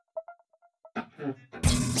Hey,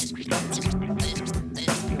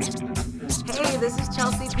 this is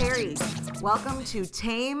Chelsea Perry. Welcome to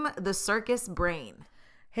Tame the Circus Brain.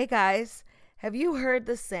 Hey guys, have you heard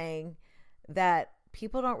the saying that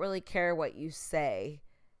people don't really care what you say,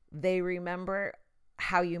 they remember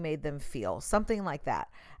how you made them feel? Something like that.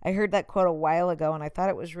 I heard that quote a while ago and I thought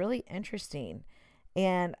it was really interesting.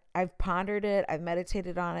 And I've pondered it, I've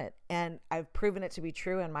meditated on it, and I've proven it to be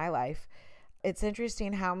true in my life. It's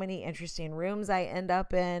interesting how many interesting rooms I end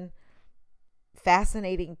up in,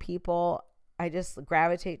 fascinating people. I just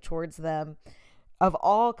gravitate towards them, of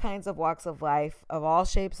all kinds of walks of life, of all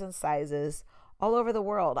shapes and sizes, all over the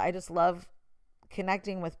world. I just love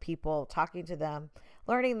connecting with people, talking to them,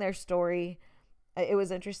 learning their story. It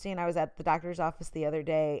was interesting. I was at the doctor's office the other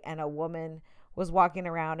day and a woman was walking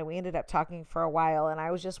around and we ended up talking for a while and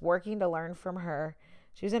I was just working to learn from her.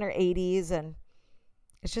 She was in her 80s and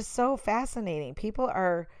it's just so fascinating. People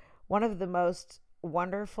are one of the most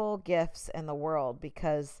wonderful gifts in the world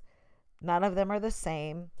because none of them are the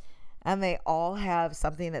same and they all have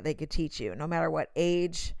something that they could teach you, no matter what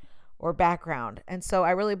age or background. And so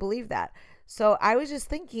I really believe that. So I was just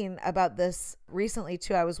thinking about this recently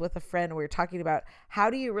too. I was with a friend. We were talking about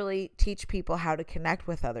how do you really teach people how to connect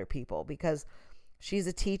with other people, because she's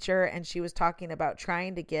a teacher and she was talking about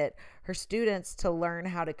trying to get her students to learn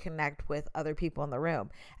how to connect with other people in the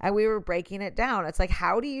room. And we were breaking it down. It's like,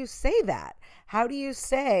 how do you say that? How do you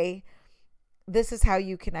say this is how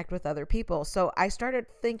you connect with other people? So I started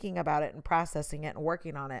thinking about it and processing it and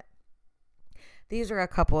working on it. These are a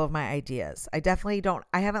couple of my ideas. I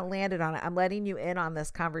haven't landed on it. I'm letting you in on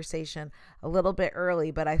this conversation a little bit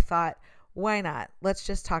early, but I thought, why not? Let's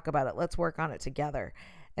just talk about it. Let's work on it together.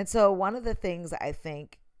 And so one of the things I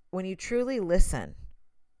think, when you truly listen,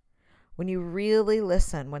 when you really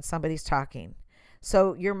listen when somebody's talking,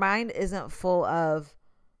 so your mind isn't full of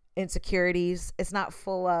insecurities. It's not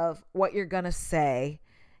full of what you're going to say.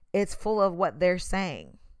 It's full of what they're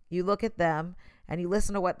saying. You look at them and you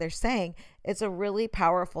listen to what they're saying. It's a really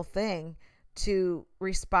powerful thing to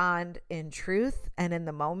respond in truth and in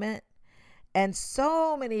the moment. And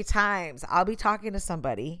so many times I'll be talking to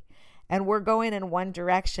somebody and we're going in one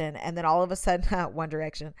direction. And then all of a sudden, One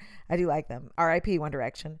Direction. I do like them. RIP One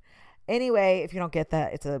Direction. Anyway, if you don't get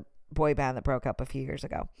that, it's a boy band that broke up a few years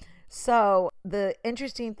ago. So the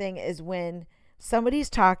interesting thing is when somebody's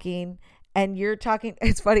talking and you're talking,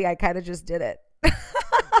 it's funny, I kind of just did it.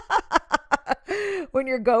 When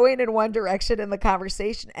you're going in one direction in the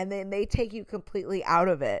conversation and then they take you completely out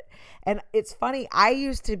of it. And it's funny, I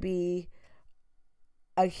used to be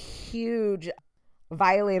a huge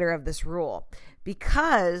violator of this rule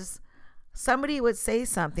because somebody would say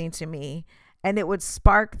something to me and it would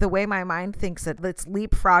spark the way my mind thinks it. It's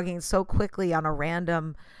leapfrogging so quickly on a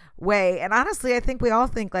random way. And honestly, I think we all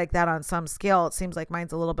think like that on some scale. It seems like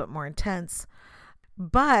mine's a little bit more intense,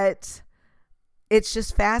 but it's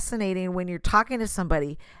just fascinating when you're talking to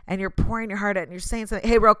somebody and you're pouring your heart out and you're saying something,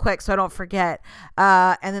 hey, real quick, so I don't forget.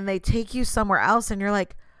 And then they take you somewhere else and you're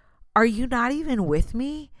like, are you not even with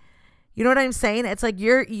me? You know what I'm saying? It's like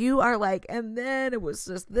you are like, and then it was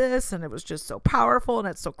just this, and it was just so powerful, and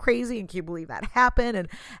it's so crazy, and can you believe that happened?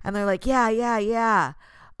 And they're like, yeah.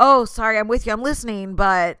 Oh, sorry, I'm with you, I'm listening,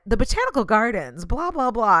 but the botanical gardens, blah,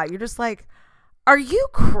 blah, blah. You're just like, are you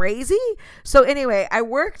crazy? So anyway, I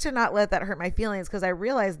work to not let that hurt my feelings because I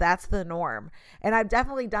realize that's the norm. And I've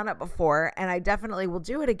definitely done it before, and I definitely will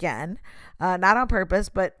do it again, not on purpose,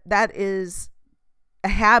 but that is a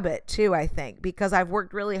habit too, I think, because I've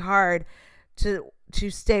worked really hard to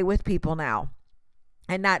stay with people now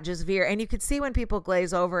and not just veer. And you can see when people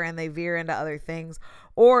glaze over and they veer into other things,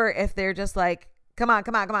 or if they're just like, come on,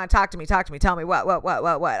 talk to me, tell me what,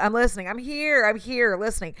 I'm listening, I'm here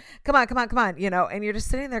listening, come on, you know, and you're just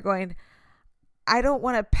sitting there going, I don't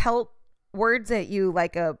want to pelt words at you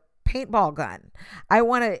like a paintball gun. I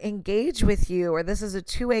want to engage with you, or this is a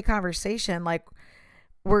two-way conversation, like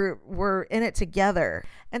we're in it together.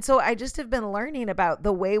 And so I just have been learning about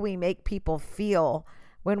the way we make people feel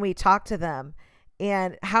when we talk to them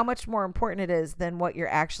and how much more important it is than what you're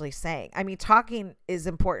actually saying. I mean, talking is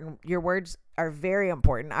important. Your words are very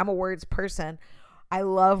important. I'm a words person. I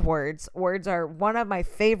love words. Words are one of my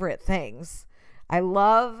favorite things. I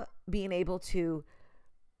love being able to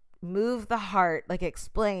move the heart, like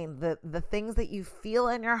explain the things that you feel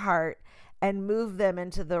in your heart and move them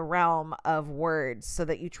into the realm of words so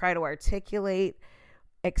that you try to articulate,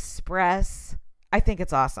 express. I think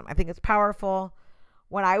it's awesome. I think it's powerful.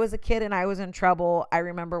 When I was a kid and I was in trouble, I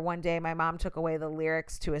remember one day my mom took away the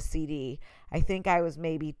lyrics to a CD. I think I was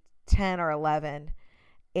maybe 10 or 11.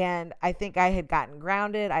 And I think I had gotten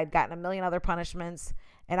grounded. I'd gotten a million other punishments.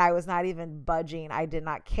 and I was not even budging. I did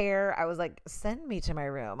not care. I was like, send me to my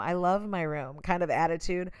room. I love my room kind of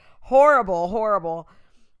attitude. Horrible, horrible.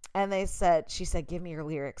 And she said, give me your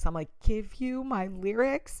lyrics. I'm like, give you my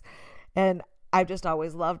lyrics? And I've just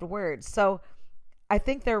always loved words. So I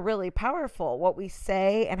think they're really powerful, what we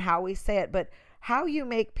say and how we say it. But how you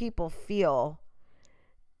make people feel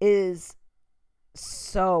is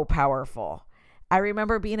so powerful. I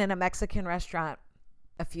remember being in a Mexican restaurant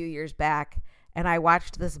a few years back, and I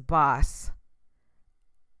watched this boss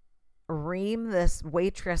ream this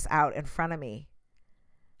waitress out in front of me.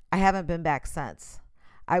 I haven't been back since.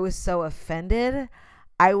 I was so offended.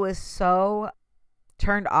 I was so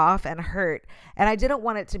turned off and hurt. And I didn't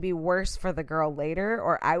want it to be worse for the girl later,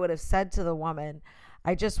 or I would have said to the woman,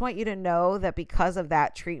 I just want you to know that because of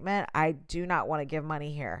that treatment, I do not want to give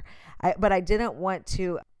money here. But I didn't want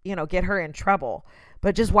to, get her in trouble.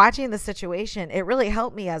 But just watching the situation, it really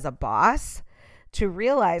helped me as a boss to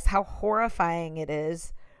realize how horrifying it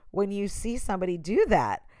is when you see somebody do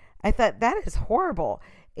that. I thought that is horrible.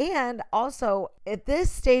 And also at this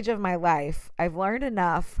stage of my life, I've learned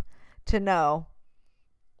enough to know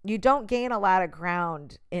you don't gain a lot of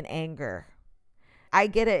ground in anger. I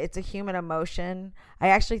get it. It's a human emotion. I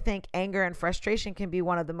actually think anger and frustration can be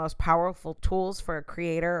one of the most powerful tools for a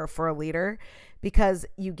creator or for a leader, because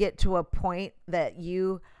you get to a point that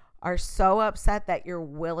you are so upset that you're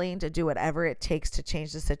willing to do whatever it takes to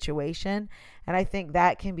change the situation. And I think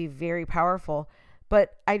that can be very powerful.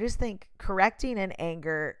 But I just think correcting in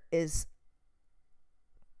anger it's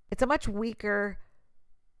a much weaker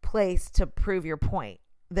place to prove your point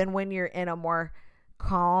than when you're in a more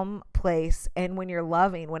calm place and when you're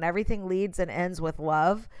loving, when everything leads and ends with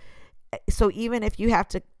love. So even if you have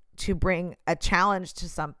to bring a challenge to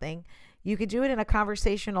something, you could do it in a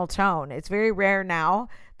conversational tone. It's very rare now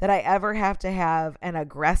that I ever have to have an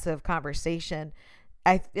aggressive conversation.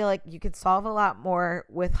 I feel like you could solve a lot more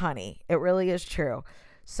with honey. It really is true.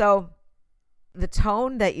 So the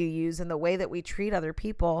tone that you use and the way that we treat other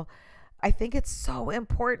people, I think it's so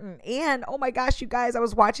important. And oh my gosh, you guys, I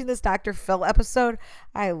was watching this Dr. Phil episode.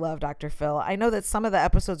 I love Dr. Phil. I know that some of the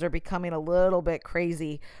episodes are becoming a little bit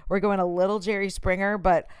crazy. We're going a little Jerry Springer,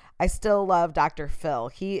 but I still love Dr. Phil.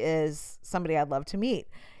 He is somebody I'd love to meet.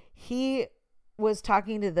 He was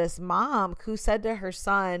talking to this mom who said to her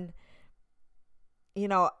son,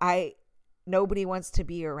 nobody wants to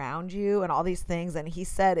be around you and all these things. And he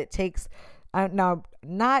said it takes, now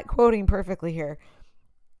not quoting perfectly here,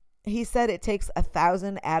 he said it takes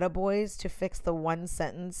 1,000 attaboys to fix the one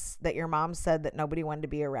sentence that your mom said that nobody wanted to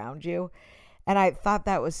be around you. And I thought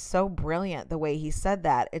that was so brilliant the way he said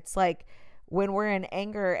that. It's like when we're in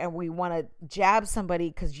anger and we want to jab somebody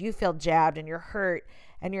because you feel jabbed and you're hurt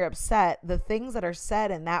and you're upset, the things that are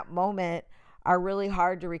said in that moment are really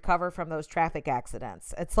hard to recover from those traffic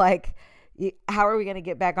accidents. It's like, how are we going to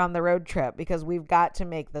get back on the road trip? Because we've got to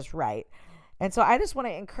make this right. And so I just want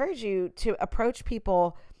to encourage you to approach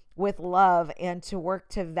people with love and to work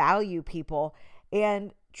to value people.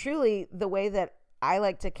 And truly, the way that I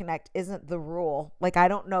like to connect isn't the rule. Like, I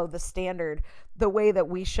don't know the standard, the way that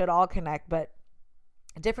we should all connect, but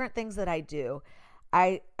different things that I do.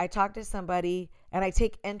 I talk to somebody and I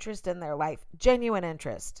take interest in their life, genuine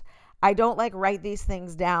interest. I don't write these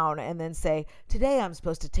things down and then say, today I'm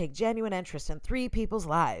supposed to take genuine interest in 3 people's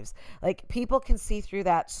lives. People can see through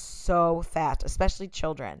that so fast, especially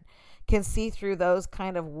children can see through those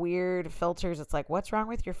kind of weird filters. It's like, what's wrong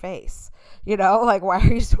with your face? Why are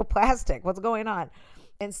you so plastic? What's going on?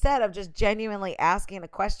 Instead of just genuinely asking a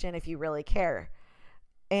question if you really care.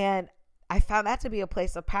 And I found that to be a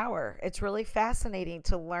place of power. It's really fascinating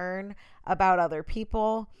to learn about other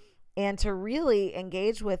people and to really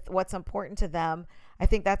engage with what's important to them. I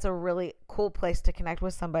think that's a really cool place to connect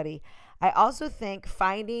with somebody. I also think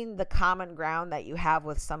finding the common ground that you have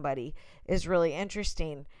with somebody is really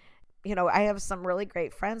interesting. I have some really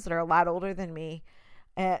great friends that are a lot older than me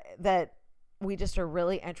that we just are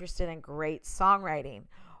really interested in great songwriting,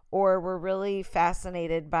 or we're really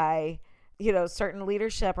fascinated by, certain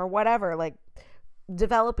leadership or whatever,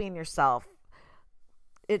 developing yourself.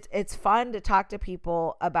 It's fun to talk to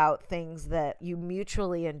people about things that you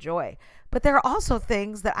mutually enjoy. But there are also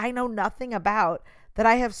things that I know nothing about that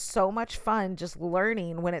I have so much fun just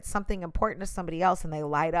learning when it's something important to somebody else and they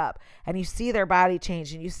light up and you see their body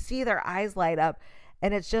change and you see their eyes light up,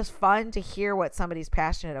 and it's just fun to hear what somebody's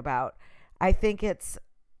passionate about. I think it's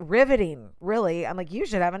riveting, really. I'm like, you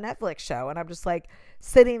should have a Netflix show. And I'm just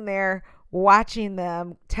sitting there watching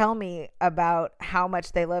them tell me about how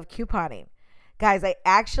much they love couponing. Guys, I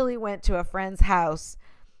actually went to a friend's house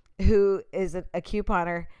who is a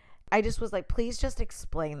couponer. I just was like, please just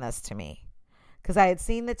explain this to me. because I had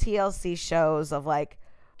seen the TLC shows of like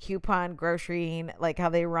coupon grocerying, like how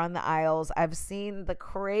they run the aisles. I've seen the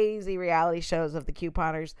crazy reality shows of the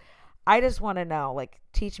couponers. I just want to know, like,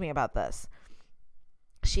 teach me about this.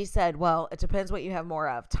 She said, well, it depends what you have more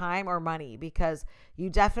of, time or money, because you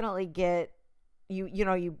definitely get,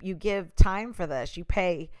 you give time for this. You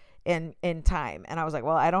pay in time. And I was like,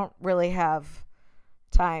 well, I don't really have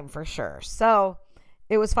time for sure. So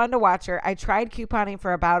it was fun to watch her. I tried couponing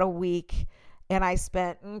for about a week, and I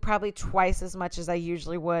spent probably twice as much as I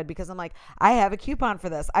usually would, because I'm like, I have a coupon for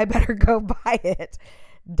this. I better go buy it.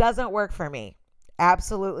 Doesn't work for me.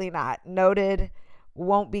 Absolutely not. Noted.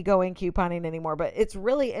 Won't be going couponing anymore. But it's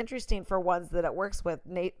really interesting for ones that it works with.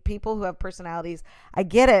 People who have personalities. I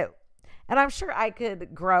get it. And I'm sure I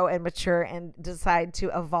could grow and mature and decide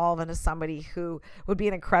to evolve into somebody who would be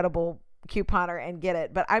an incredible couponer and get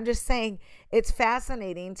it. But I'm just saying, it's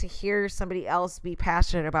fascinating to hear somebody else be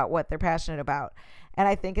passionate about what they're passionate about. And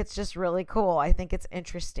I think it's just really cool. I think it's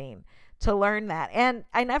interesting to learn that. And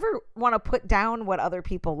I never want to put down what other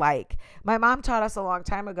people like. My mom taught us a long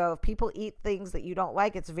time ago, if people eat things that you don't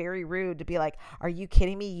like, it's very rude to be like, are you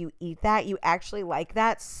kidding me? You eat that? You actually like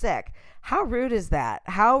that? Sick. How rude is that?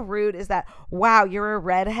 How rude is that? Wow, you're a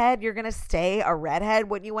redhead? You're going to stay a redhead?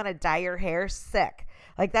 Wouldn't you want to dye your hair? Sick.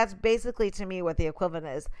 Like, that's basically to me what the equivalent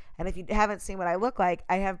is. And if you haven't seen what I look like,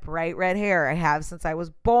 I have bright red hair. I have since I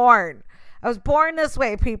was born. I was born this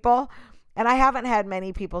way, people. And I haven't had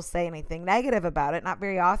many people say anything negative about it, not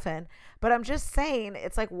very often. But I'm just saying,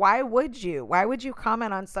 it's like, why would you? Why would you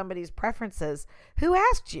comment on somebody's preferences? Who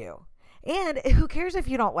asked you? And who cares if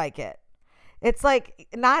you don't like it? It's like,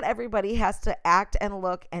 not everybody has to act and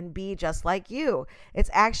look and be just like you. It's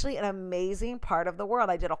actually an amazing part of the world.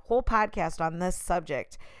 I did a whole podcast on this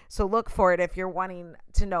subject, so look for it if you're wanting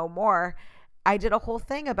to know more. I did a whole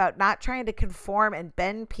thing about not trying to conform and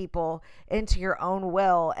bend people into your own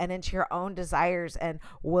will and into your own desires. And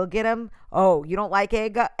we'll get them. Oh, you don't like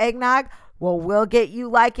eggnog? Well, we'll get you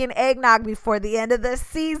liking eggnog before the end of this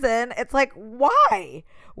season. It's like, why?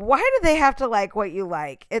 Why do they have to like what you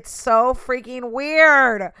like? It's so freaking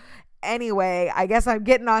weird. Anyway, I guess I'm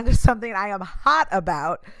getting on to something I am hot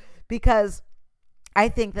about, because I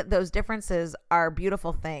think that those differences are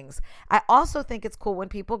beautiful things. I also think it's cool when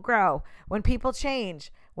people grow, when people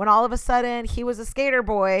change, when all of a sudden he was a skater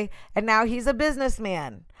boy and now he's a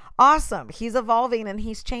businessman. Awesome. He's evolving and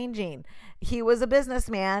he's changing. He was a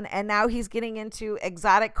businessman and now he's getting into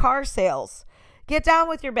exotic car sales. Get down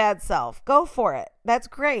with your bad self. Go for it. That's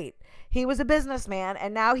great. He was a businessman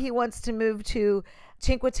and now he wants to move to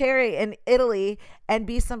Cinque Terre in Italy and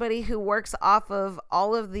be somebody who works off of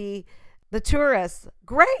all of the tourists.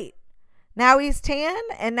 Great. Now he's tan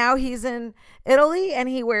and now he's in Italy and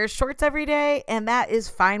he wears shorts every day, and that is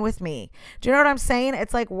fine with me. Do you know what I'm saying?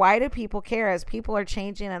 It's like, why do people care? As people are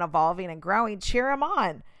changing and evolving and growing, cheer them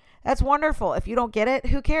on. That's wonderful. If you don't get it,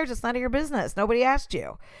 who cares? It's none of your business. Nobody asked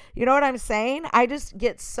you. You know what I'm saying? I just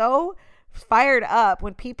get so fired up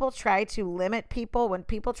when people try to limit people, when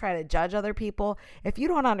people try to judge other people. If you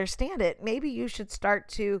don't understand it, maybe you should start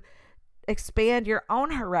to expand your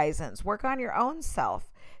own horizons, work on your own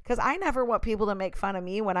self. Because I never want people to make fun of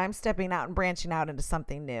me when I'm stepping out and branching out into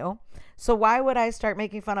something new. So why would I start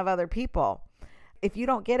making fun of other people? If you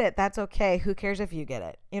don't get it, that's okay. Who cares if you get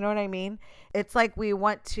it? You know what I mean? It's like we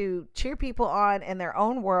want to cheer people on in their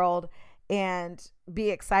own world and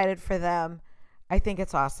be excited for them. I think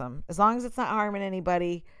it's awesome. As long as it's not harming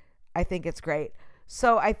anybody, I think it's great.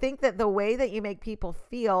 So I think that the way that you make people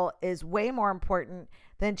feel is way more important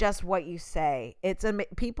than just what you say.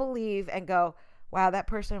 People leave and go, wow, that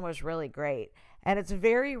person was really great. And it's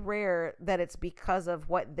very rare that it's because of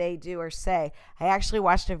what they do or say. I actually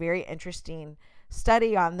watched a very interesting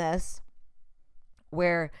study on this,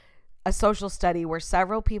 a social study where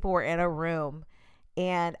several people were in a room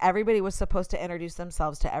and everybody was supposed to introduce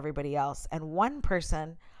themselves to everybody else. And one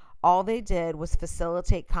person, all they did was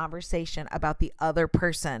facilitate conversation about the other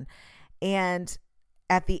person. And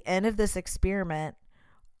at the end of this experiment,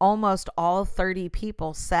 almost all 30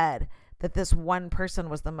 people said that this one person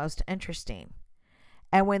was the most interesting.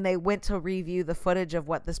 And when they went to review the footage of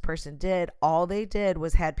what this person did, all they did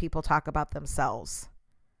was had people talk about themselves.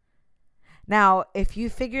 Now, if you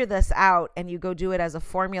figure this out and you go do it as a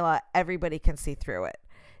formula, everybody can see through it.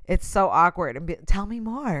 It's so awkward. And tell me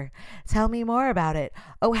more. Tell me more about it.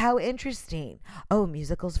 Oh, how interesting. Oh,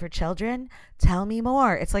 musicals for children? Tell me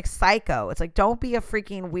more. It's like Psycho. It's like, don't be a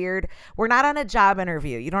freaking weird. We're not on a job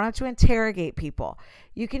interview. You don't have to interrogate people.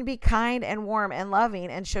 You can be kind and warm and loving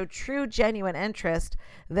and show true, genuine interest.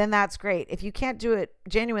 Then that's great. If you can't do it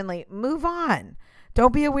genuinely, move on.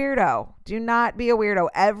 Don't be a weirdo. Do not be a weirdo.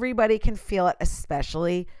 Everybody can feel it,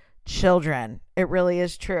 especially children. It really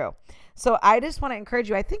is true. So I just want to encourage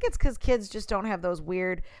you. I think it's because kids just don't have those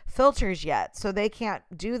weird filters yet. So they can't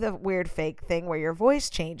do the weird fake thing where your voice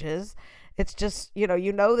changes. It's just, you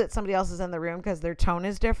know that somebody else is in the room because their tone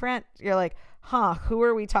is different. You're like, who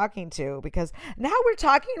are we talking to? Because now we're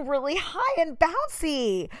talking really high and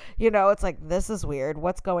bouncy. It's like, this is weird.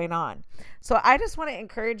 What's going on? So I just want to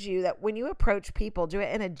encourage you that when you approach people, do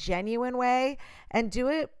it in a genuine way and do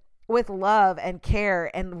it with love and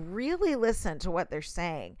care and really listen to what they're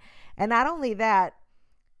saying. And not only that,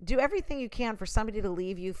 do everything you can for somebody to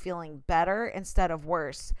leave you feeling better instead of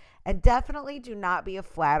worse. And definitely do not be a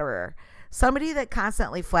flatterer. Somebody that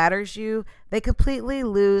constantly flatters you, they completely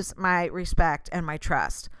lose my respect and my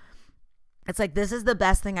trust. It's like, this is the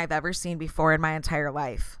best thing I've ever seen before in my entire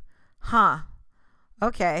life.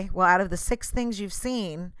 Okay. Well, out of the 6 things you've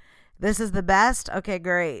seen, this is the best? Okay,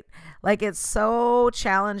 great. Like, it's so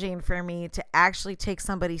challenging for me to actually take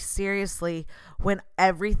somebody seriously when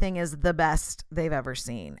everything is the best they've ever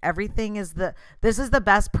seen. This is the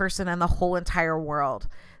best person in the whole entire world.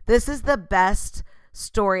 This is the best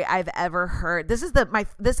story I've ever heard. This is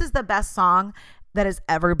the best song that has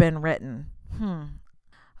ever been written.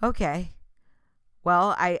 Okay.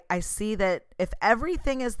 Well, I see that if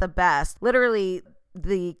everything is the best, literally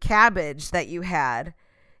the cabbage that you had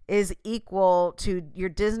is equal to your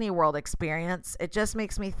Disney World experience, it just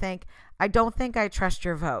makes me think, I don't think I trust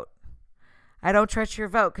your vote. I don't trust your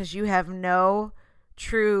vote because you have no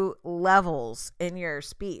true levels in your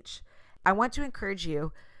speech. I want to encourage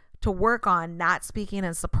you to work on not speaking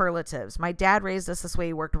in superlatives. My dad raised us this way.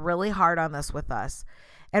 He worked really hard on this with us.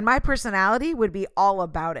 And my personality would be all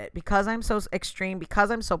about it because I'm so extreme, because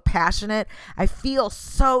I'm so passionate. I feel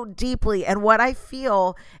so deeply. And what I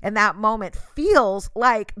feel in that moment feels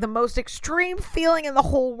like the most extreme feeling in the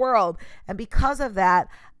whole world. And because of that,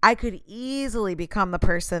 I could easily become the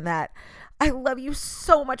person that, I love you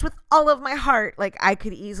so much with all of my heart. Like, I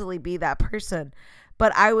could easily be that person.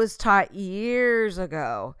 But I was taught years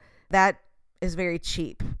ago that is very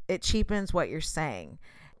cheap. It cheapens what you're saying.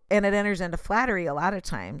 And it enters into flattery a lot of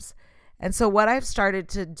times. And so what I've started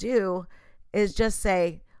to do is just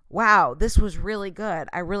say, wow, this was really good.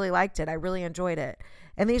 I really liked it. I really enjoyed it.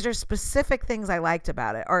 And these are specific things I liked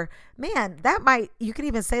about it. Or, man, you could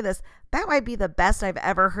even say this, that might be the best I've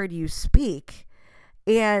ever heard you speak.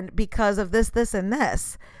 And because of this, this, and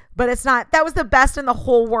this. But it's not, that was the best in the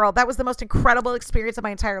whole world. That was the most incredible experience of my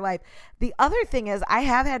entire life. The other thing is, I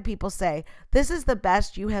have had people say, this is the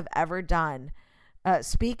best you have ever done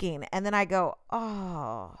speaking. And then I go,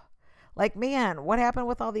 oh, like, man, what happened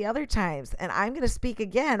with all the other times? And I'm going to speak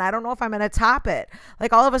again. I don't know if I'm going to top it.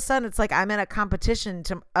 Like, all of a sudden, it's like I'm in a competition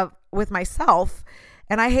with myself.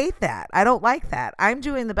 And I hate that. I don't like that. I'm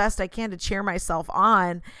doing the best I can to cheer myself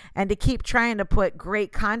on and to keep trying to put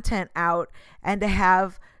great content out and to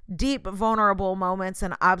have deep, vulnerable moments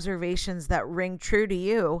and observations that ring true to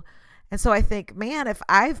you. And so I think, man, if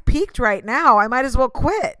I've peaked right now, I might as well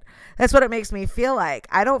quit. That's what it makes me feel like.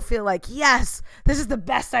 I don't feel like, yes, this is the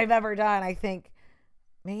best I've ever done. I think,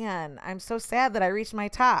 man, I'm so sad that I reached my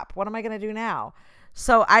top. What am I going to do now?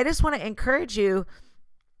 So I just want to encourage you,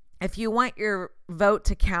 if you want your vote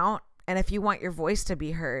to count and if you want your voice to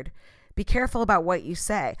be heard, be careful about what you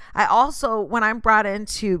say. I also, when I'm brought in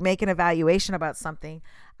to make an evaluation about something,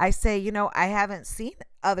 I say, I haven't seen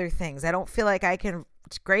other things. I don't feel like I can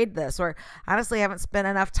grade this, or honestly, I haven't spent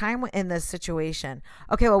enough time in this situation.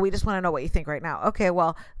 Okay, well, we just want to know what you think right now. Okay,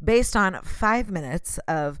 well, based on 5 minutes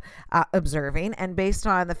of observing and based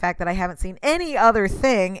on the fact that I haven't seen any other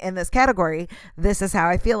thing in this category, this is how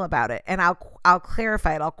I feel about it. And I'll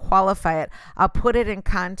clarify it. I'll qualify it. I'll put it in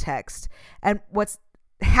context. And what's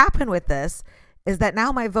happened with this is that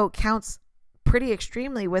now my vote counts pretty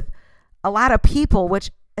extremely with a lot of people,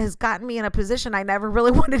 which has gotten me in a position I never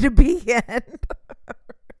really wanted to be in.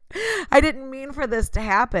 I didn't mean for this to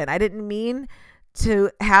happen. I didn't mean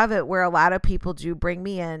to have it where a lot of people do bring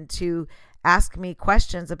me in to ask me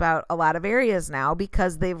questions about a lot of areas now,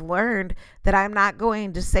 because they've learned that I'm not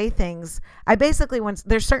going to say things. When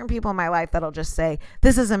there's certain people in my life that'll just say,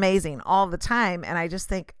 this is amazing all the time. And I just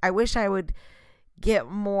think, I wish I would get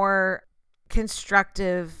more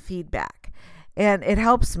constructive feedback. And it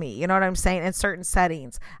helps me, you know what I'm saying, in certain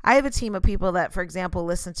settings. I have a team of people that, for example,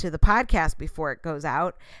 listen to the podcast before it goes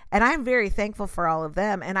out. And I'm very thankful for all of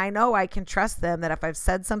them. And I know I can trust them that if I've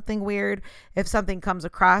said something weird, if something comes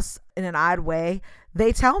across in an odd way,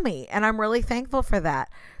 they tell me. And I'm really thankful for that.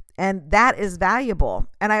 And that is valuable.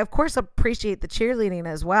 And I, of course, appreciate the cheerleading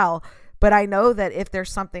as well. But I know that if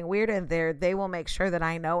there's something weird in there, they will make sure that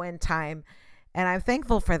I know in time. And I'm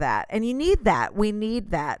thankful for that. And you need that. We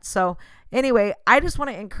need that. So anyway, I just want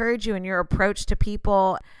to encourage you in your approach to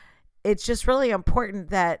people. It's just really important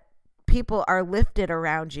that people are lifted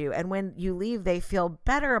around you. And when you leave, they feel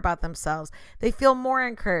better about themselves. They feel more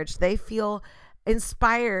encouraged. They feel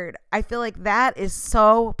inspired. I feel like that is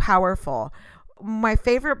so powerful. My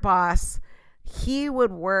favorite boss, he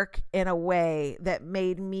would work in a way that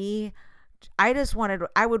made me, I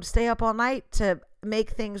would stay up all night to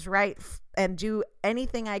make things right and do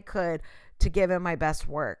anything I could to give him my best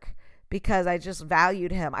work, because I just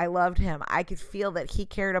valued him. I loved him. I could feel that he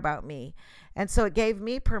cared about me. And so it gave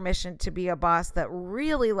me permission to be a boss that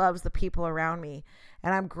really loves the people around me.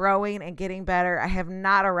 And I'm growing and getting better. I have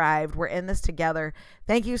not arrived. We're in this together.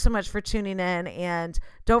 Thank you so much for tuning in. And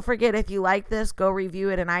don't forget, if you like this, go review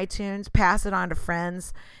it in iTunes, pass it on to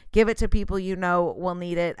friends, give it to people you know will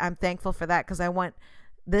need it. I'm thankful for that because I want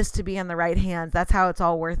this to be in the right hands. That's how it's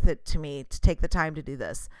all worth it to me to take the time to do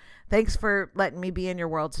this. Thanks for letting me be in your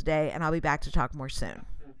world today, and I'll be back to talk more soon.